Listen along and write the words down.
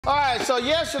All right, so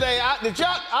yesterday, I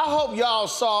hope y'all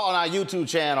saw on our YouTube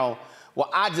channel where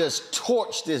I just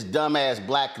torched this dumbass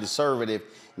black conservative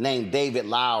named David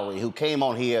Lowry, who came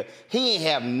on here. He ain't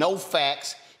have no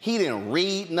facts. He didn't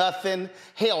read nothing.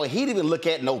 Hell, he didn't even look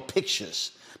at no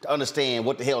pictures to understand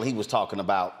what the hell he was talking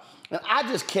about. And I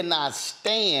just cannot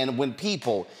stand when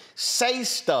people say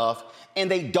stuff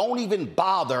and they don't even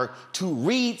bother to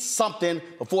read something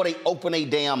before they open their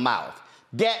damn mouth.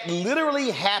 That literally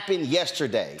happened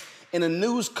yesterday in a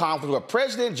news conference where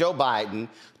President Joe Biden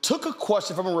took a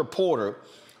question from a reporter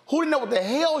who didn't know what the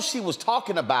hell she was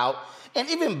talking about. And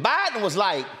even Biden was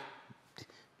like,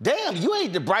 damn, you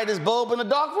ain't the brightest bulb in the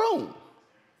dark room.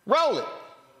 Roland.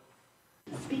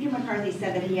 Speaker McCarthy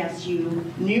said that he asked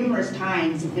you numerous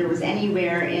times if there was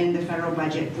anywhere in the federal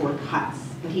budget for cuts,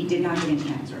 but he did not get an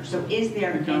answer. So is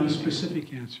there... I got a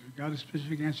specific answer. Got a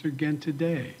specific answer again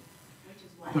today.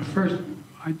 The first,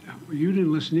 you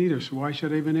didn't listen either, so why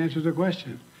should I even answer the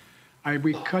question?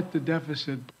 We cut the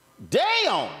deficit.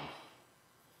 Damn!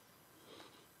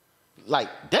 Like,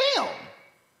 damn!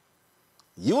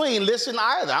 You ain't listen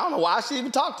either. I don't know why I should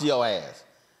even talk to your ass.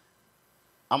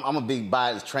 I'm gonna be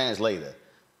Biden's translator.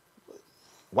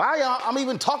 Why y'all, I'm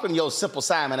even talking to your Simple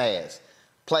Simon ass.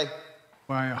 Play.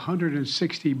 By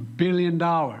 $160 billion.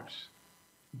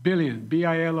 Billion,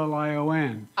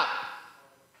 B-I-L-L-I-O-N.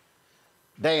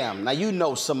 Damn, now you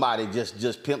know somebody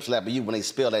just pimp slapping you when they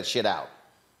spill that shit out.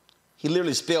 He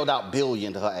literally spelled out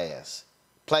billion to her ass.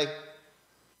 Play.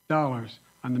 Dollars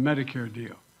on the Medicare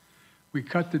deal. We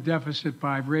cut the deficit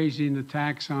by raising the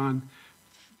tax on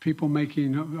people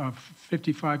making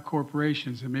 55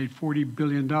 corporations that made $40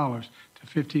 billion to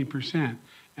 15%,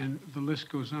 and the list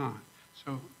goes on.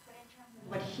 So, but in terms of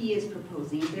what he is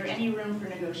proposing, is there any room for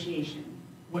negotiation?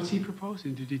 What's he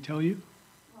proposing? Did he tell you?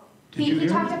 He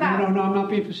talked about... No, I'm not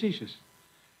being facetious.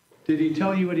 Did he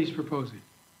tell you what he's proposing?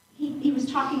 He was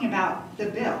talking about the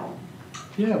bill.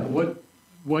 Yeah, but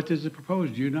what does it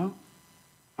propose? Do you know?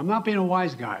 I'm not being a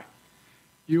wise guy.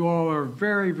 You all are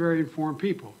very, very informed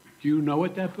people. Do you know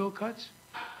what that bill cuts?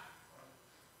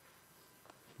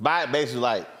 Biden basically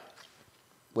like,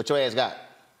 what your ass got?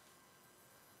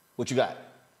 What you got?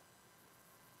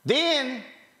 Then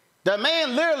the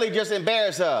man literally just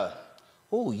embarrassed her.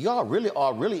 Oh, y'all really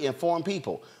are really informed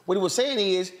people. What he was saying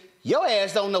is, your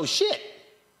ass don't know shit.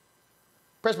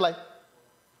 Press play.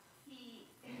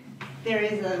 There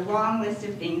is a long list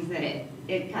of things that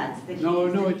it cuts. That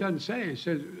no, it doesn't say. It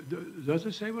says, does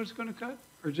it say what it's going to cut?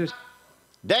 Or just...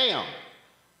 Damn.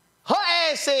 Her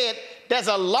ass said there's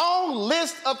a long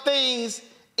list of things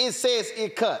it says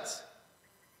it cuts.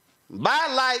 By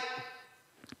like,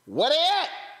 what they at?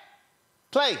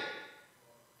 Play.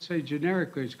 Say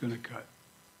generically it's going to cut.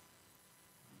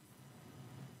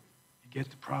 You get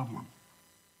the problem.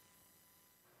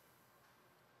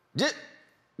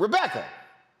 Rebecca,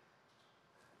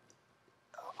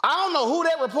 I don't know who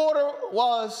that reporter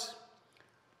was,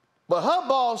 but her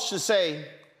boss should say,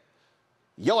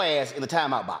 your ass in the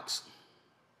timeout box.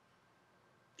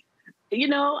 You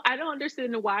know, I don't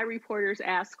understand why reporters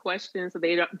ask questions that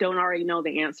they don't already know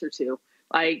the answer to.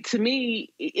 Like, to me,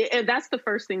 and that's the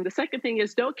first thing. The second thing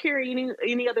is don't carry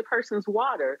any other person's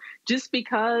water. Just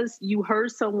because you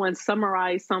heard someone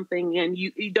summarize something and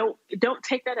you don't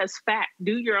take that as fact.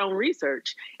 Do your own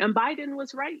research. And Biden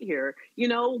was right here. You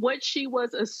know, what she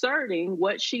was asserting,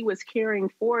 what she was carrying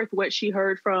forth, what she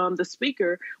heard from the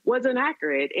speaker was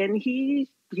inaccurate. And he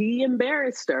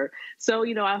embarrassed her. So,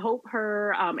 you know, I hope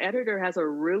her editor has a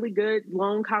really good,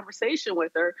 long conversation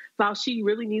with her about she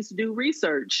really needs to do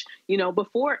research, you know,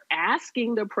 before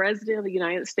asking the president of the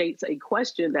United States a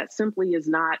question that simply is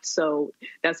not so,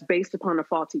 that's based upon a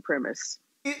faulty premise.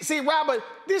 See, Robert,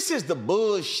 this is the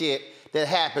bullshit that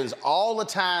happens all the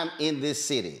time in this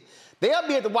city. They'll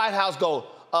be at the White House go,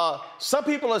 some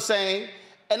people are saying,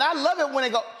 and I love it when they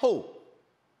go, who?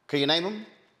 Can you name them?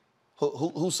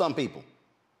 Who some people?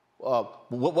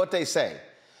 What they say.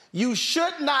 You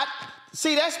should not,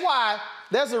 see, that's why,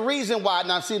 there's a reason why,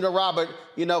 now see, Robert,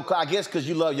 you know, I guess because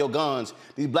you love your guns,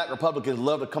 these black Republicans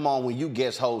love to come on when you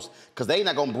guest host, because they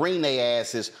not going to bring their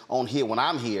asses on here when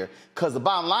I'm here, because the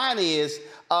bottom line is,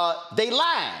 they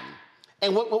lying.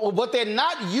 And what they're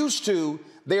not used to,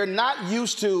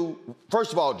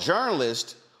 first of all,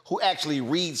 journalists who actually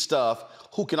read stuff,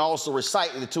 who can also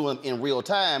recite it to them in real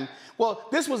time. Well,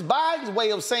 this was Biden's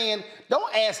way of saying,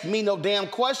 don't ask me no damn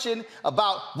question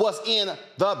about what's in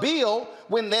the bill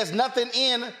when there's nothing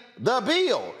in the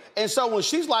bill. And so when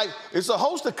she's like, it's a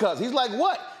host of cuts, he's like,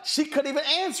 what? She couldn't even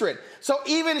answer it. So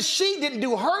even she didn't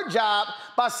do her job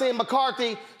by saying,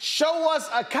 McCarthy, show us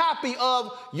a copy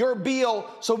of your bill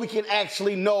so we can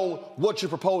actually know what you're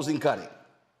proposing cutting.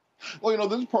 Well,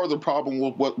 this is part of the problem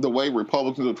with the way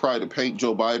Republicans have tried to paint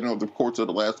Joe Biden over the course of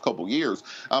the last couple of years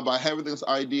by having this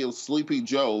idea of Sleepy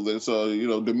Joe, this,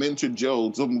 dementia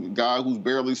Joe, some guy who's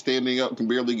barely standing up, can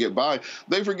barely get by.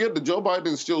 They forget that Joe Biden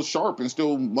is still sharp and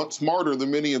still much smarter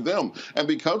than many of them. And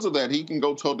because of that, he can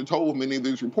go toe-to-toe with many of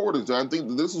these reporters. And I think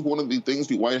that this is one of the things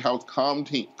the White House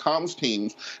comms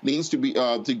teams needs to be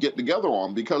to get together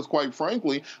on, because, quite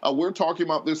frankly, we're talking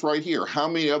about this right here. How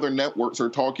many other networks are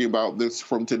talking about this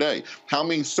from today? How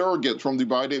many surrogates from the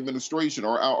Biden administration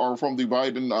or from the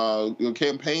Biden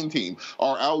campaign team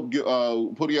are out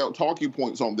putting out talking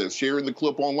points on this, sharing the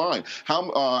clip online?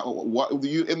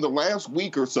 In the last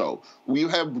week or so, we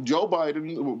have Joe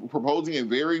Biden proposing a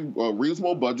very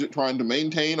reasonable budget, trying to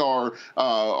maintain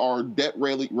our debt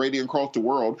rating across the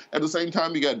world. At the same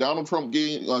time, you got Donald Trump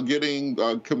getting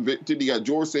convicted. You got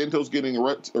George Santos getting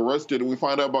arrested, and we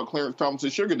find out about Clarence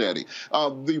Thomas's sugar daddy.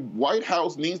 The White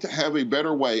House needs to have a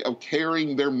better way of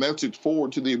carrying their message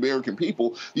forward to the American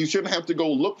people. You shouldn't have to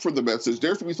go look for the message.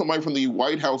 There should be somebody from the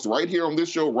White House right here on this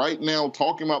show right now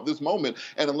talking about this moment.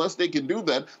 And unless they can do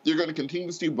that, you're going to continue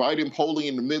to see Biden polling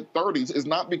in the mid-30s. It's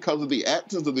not because of the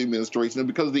actions of the administration, it's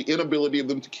because of the inability of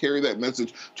them to carry that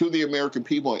message to the American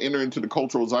people and enter into the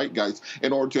cultural zeitgeist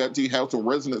in order to actually have some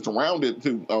resonance around it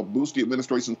to boost the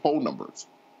administration's poll numbers.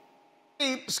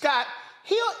 Scott,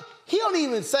 he don't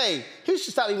even say, he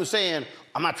should start even saying,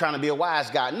 I'm not trying to be a wise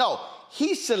guy. No,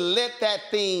 he should let that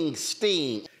thing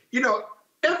sting.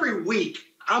 Every week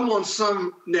I'm on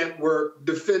some network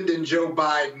defending Joe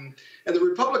Biden, and the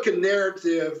Republican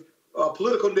narrative,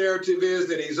 political narrative, is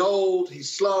that he's old,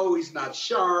 he's slow, he's not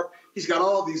sharp, he's got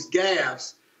all these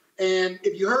gaffes. And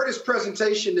if you heard his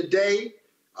presentation today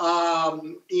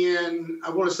in, I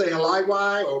want to say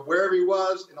Hawaii or wherever he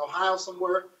was, in Ohio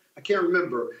somewhere, I can't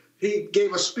remember. He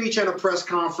gave a speech and a press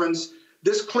conference.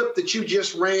 This clip that you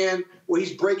just ran, where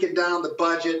he's breaking down the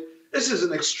budget, this is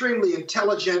an extremely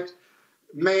intelligent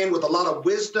man with a lot of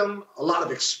wisdom, a lot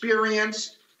of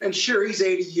experience. And sure, he's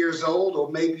 80 years old, or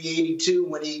maybe 82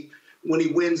 when he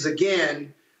wins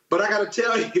again. But I got to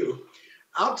tell you,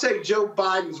 I'll take Joe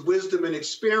Biden's wisdom and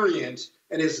experience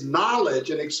and his knowledge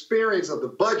and experience of the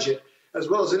budget, as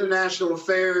well as international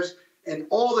affairs and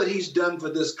all that he's done for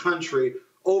this country,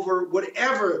 over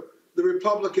whatever the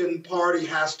Republican Party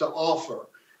has to offer.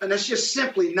 And that's just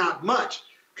simply not much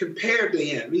compared to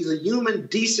him. He's a humanly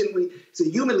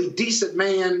decent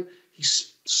man.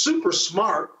 He's super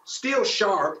smart, still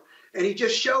sharp. And he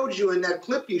just showed you in that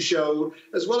clip you showed,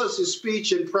 as well as his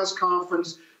speech and press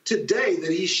conference today,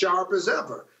 that he's sharp as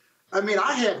ever. I mean,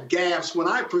 I have gaffes when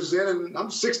I present, and I'm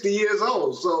 60 years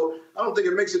old. So I don't think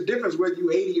it makes a difference whether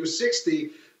you're 80 or 60.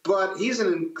 But he's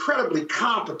an incredibly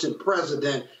competent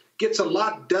president, gets a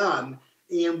lot done.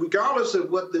 And regardless of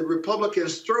what the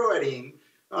Republicans throw at him,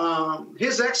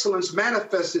 his excellence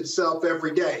manifests itself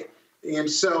every day. And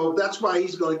so that's why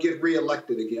he's going to get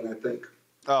reelected again, I think.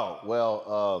 Oh,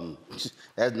 well,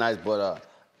 that's nice, but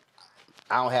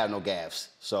I don't have no gaffes.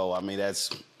 So, I mean,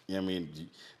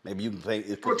 maybe you can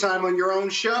think. Put time on your own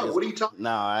show. What are you talking?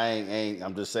 No, I ain't.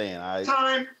 I'm just saying.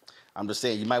 Time. I'm just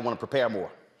saying you might want to prepare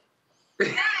more.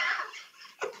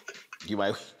 You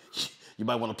might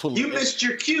want to put. You missed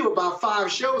your cue about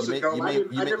 5 shows ago.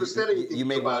 I never said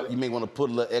anything about it. You may want to put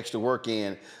a little extra work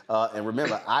in, and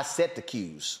remember, I set the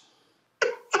cues.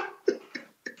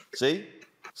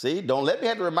 See, don't let me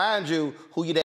have to remind you who you.